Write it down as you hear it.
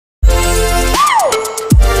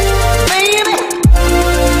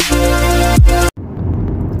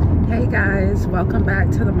welcome back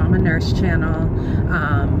to the Momma Nurse channel.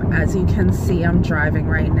 As you can see, I'm driving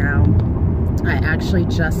right now. I actually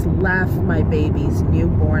just left my baby's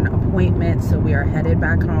newborn appointment, so we are headed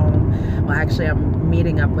back home. Well, actually, I'm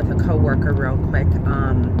meeting up with a coworker real quick.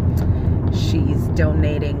 She's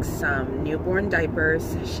donating some newborn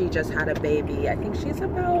diapers. She just had a baby. I think she's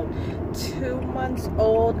about 2 months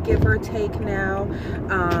old, give or take now.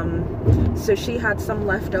 So she had some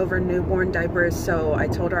leftover newborn diapers, so I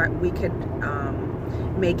told her we could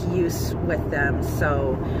make use with them.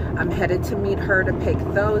 So I'm headed to meet her to pick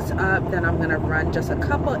those up. Then I'm gonna run just a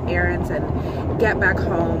couple errands and get back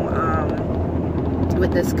home.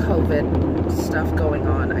 With this COVID stuff going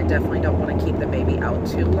on, I definitely don't want to keep the baby out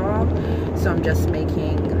too long, so I'm just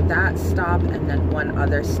making that stop and then one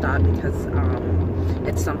other stop because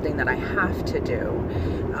it's something that I have to do,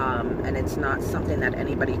 and it's not something that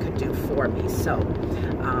anybody could do for me. So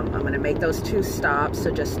I'm going to make those 2 stops, so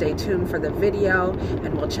just stay tuned for the video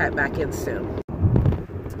and we'll chat back in soon.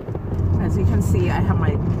 As you can see, I have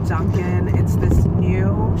my Dunkin'. It's this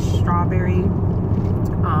new strawberry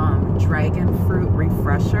dragon fruit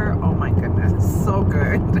refresher. Oh my goodness, so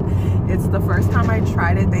good. It's the first time I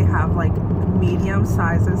tried it. They have like medium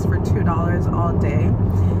sizes for $2 all day.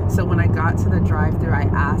 So when I got to the drive-thru, I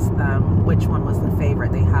asked them which one was the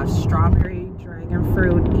favorite. They have strawberry dragon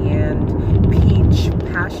fruit and peach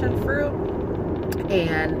passion fruit,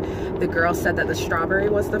 and the girl said that the strawberry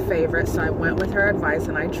was the favorite, so I went with her advice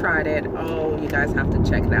and I tried it. Oh, you guys have to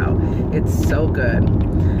check it out. It's so good.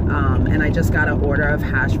 And I just got an order of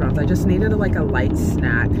hash browns. I just needed like a light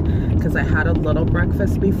snack because I had a little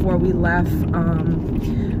breakfast before we left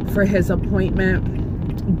for his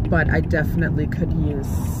appointment, but I definitely could use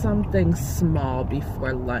something small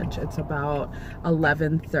before lunch. It's about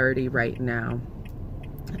 11:30 right now.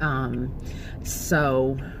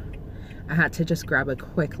 So I had to just grab a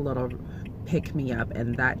quick little pick-me-up,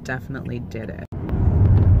 and that definitely did it.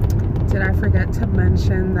 Did I forget to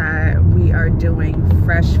mention that we are doing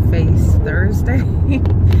Fresh Face Thursday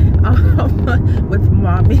with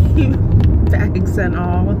mommy bags and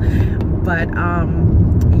all? But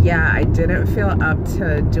yeah, I didn't feel up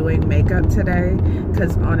to doing makeup today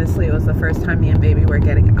because honestly it was the first time me and baby were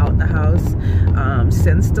getting out the house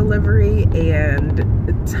since delivery, and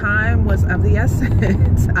time was of the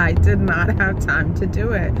essence. I did not have time to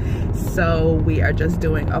do it, so we are just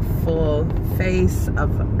doing a full face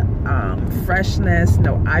of freshness,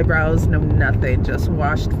 no eyebrows, no nothing, just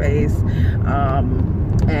washed face,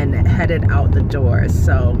 and headed out the door.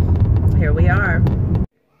 So here we are.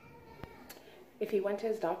 If he went to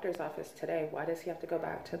his doctor's office today, why does he have to go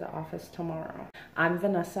back to the office tomorrow? I'm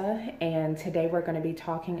Vanessa, and today we're going to be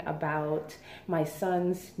talking about my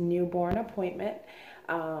son's newborn appointment.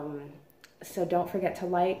 So don't forget to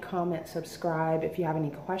like, comment, subscribe. If you have any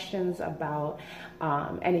questions about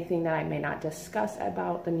anything that I may not discuss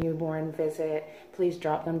about the newborn visit, please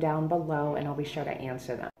drop them down below and I'll be sure to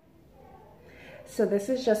answer them. So this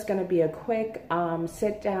is just going to be a quick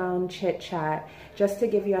sit down chit chat just to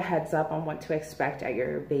give you a heads up on what to expect at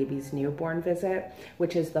your baby's newborn visit,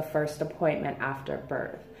 which is the first appointment after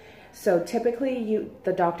birth. So typically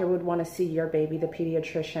the doctor would want to see your baby, the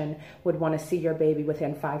pediatrician would want to see your baby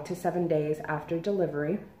within 5 to 7 days after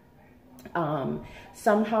delivery.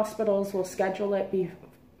 Some hospitals will schedule it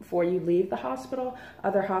before you leave the hospital.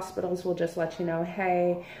 Other hospitals will just let you know,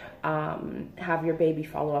 hey, have your baby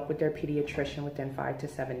follow up with their pediatrician within 5 to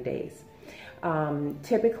 7 days.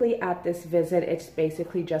 Typically at this visit, it's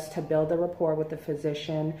basically just to build a rapport with the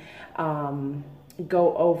physician,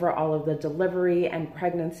 go over all of the delivery and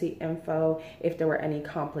pregnancy info, if there were any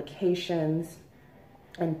complications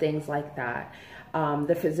and things like that.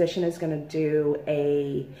 The physician is going to do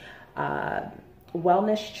a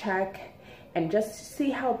wellness check and just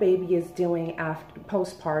see how baby is doing after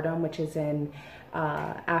postpartum, which is in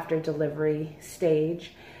after delivery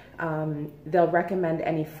stage. They'll recommend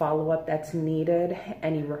any follow-up that's needed,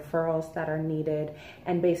 any referrals that are needed,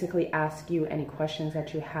 and basically ask you any questions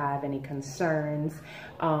that you have, any concerns,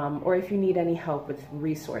 or if you need any help with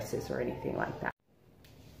resources or anything like that.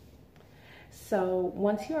 So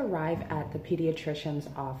once you arrive at the pediatrician's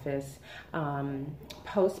office,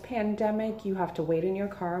 post-pandemic, you have to wait in your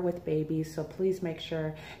car with babies, so please make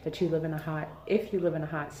sure that you live in a hot, if you live in a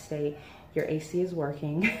hot state, your AC is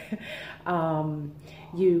working.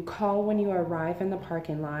 You call when you arrive in the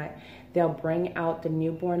parking lot. They'll bring out the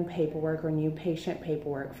newborn paperwork or new patient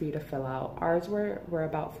paperwork for you to fill out. Ours were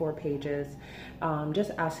about 4 pages,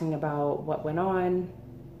 just asking about what went on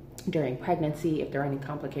during pregnancy, if there are any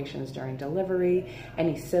complications during delivery,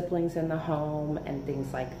 any siblings in the home, and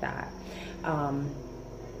things like that.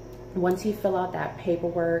 Once you fill out that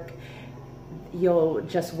paperwork, you'll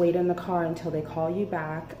just wait in the car until they call you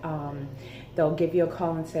back. They'll give you a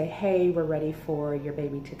call and say, hey, we're ready for your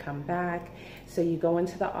baby to come back. So you go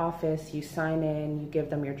into the office, you sign in, you give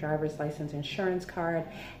them your driver's license, insurance card,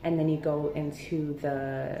 and then you go into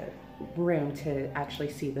the room to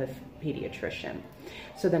actually see the pediatrician.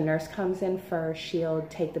 So the nurse comes in first. She'll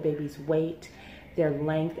take the baby's weight, their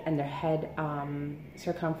length, and their head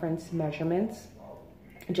circumference measurements,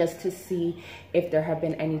 just to see if there have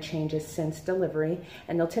been any changes since delivery.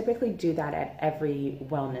 And they'll typically do that at every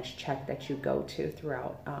wellness check that you go to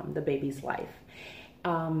throughout the baby's life.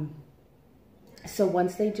 So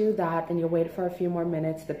once they do that, then you'll wait for a few more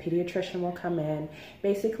minutes. The pediatrician will come in,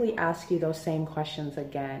 basically ask you those same questions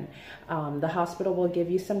again. The hospital will give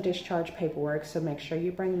you some discharge paperwork, so make sure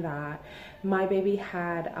you bring that. My baby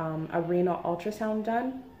had a renal ultrasound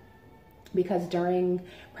done, because during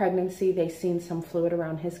pregnancy, they seen some fluid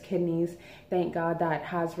around his kidneys. Thank God that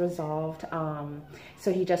has resolved.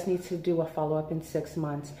 So he just needs to do a follow-up in 6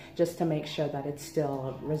 months just to make sure that it's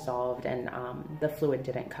still resolved and the fluid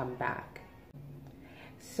didn't come back.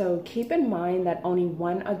 So keep in mind that only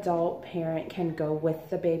one adult parent can go with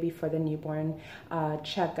the baby for the newborn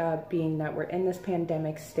checkup, being that we're in this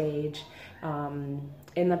pandemic stage.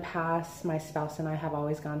 In the past, my spouse and I have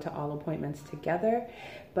always gone to all appointments together,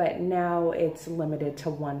 but now it's limited to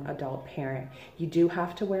one adult parent. You do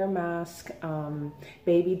have to wear a mask.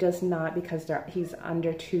 Baby does not, because he's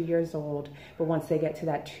under 2 years old, but once they get to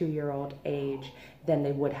that 2-year-old age, then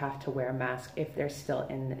they would have to wear a mask if they're still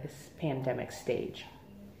in this pandemic stage.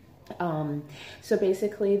 So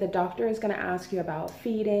basically the doctor is going to ask you about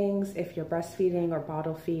feedings, if you're breastfeeding or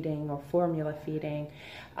bottle feeding or formula feeding,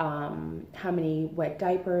 how many wet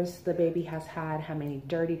diapers the baby has had, how many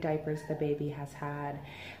dirty diapers the baby has had,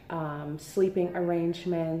 sleeping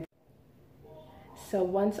arrangements. So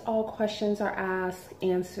once all questions are asked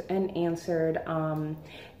and answered,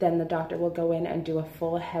 then the doctor will go in and do a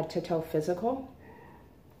full head-to-toe physical.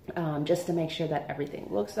 Just to make sure that everything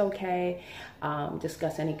looks okay,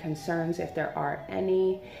 discuss any concerns if there are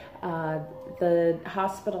any. The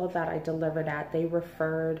hospital that I delivered at, they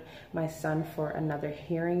referred my son for another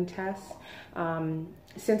hearing test.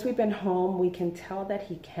 Since we've been home, we can tell that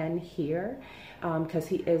he can hear because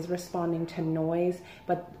he is responding to noise,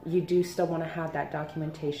 but you do still want to have that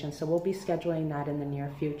documentation. So we'll be scheduling that in the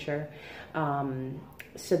near future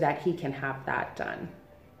so that he can have that done.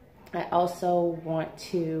 I also want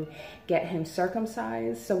to get him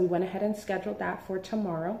circumcised, so we went ahead and scheduled that for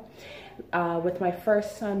tomorrow. With my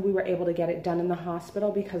first son, we were able to get it done in the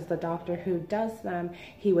hospital because the doctor who does them,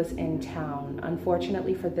 he was in town.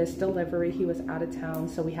 Unfortunately for this delivery, he was out of town,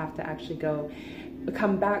 so we have to actually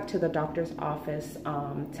come back to the doctor's office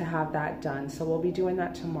to have that done. So we'll be doing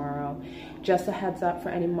that tomorrow. Just a heads up for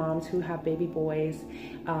any moms who have baby boys,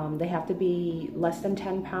 they have to be less than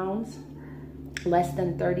 10 pounds. Less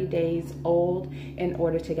than 30 days old in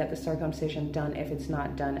order to get the circumcision done if it's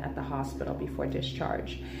not done at the hospital before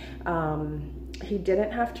discharge. He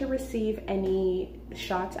didn't have to receive any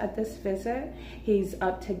shots at this visit. He's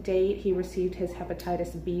up to date. He received his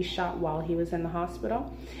hepatitis B shot while he was in the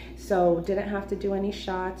hospital, so didn't have to do any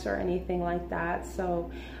shots or anything like that. So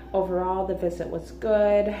overall, the visit was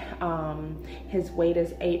good. His weight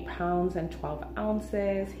is 8 pounds and 12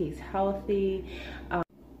 ounces. He's healthy.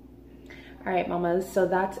 All right, mamas, so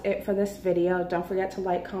that's it for this video. Don't forget to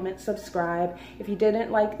like, comment, subscribe. If you didn't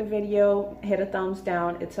like the video, hit a thumbs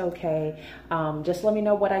down. It's okay. Just let me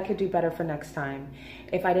know what I could do better for next time.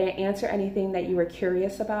 If I didn't answer anything that you were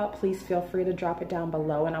curious about, please feel free to drop it down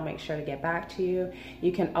below and I'll make sure to get back to you.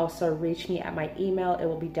 You can also reach me at my email. It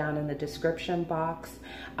will be down in the description box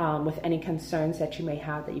with any concerns that you may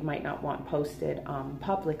have that you might not want posted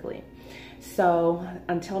publicly. So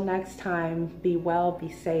until next time, be well,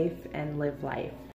 be safe, and live life.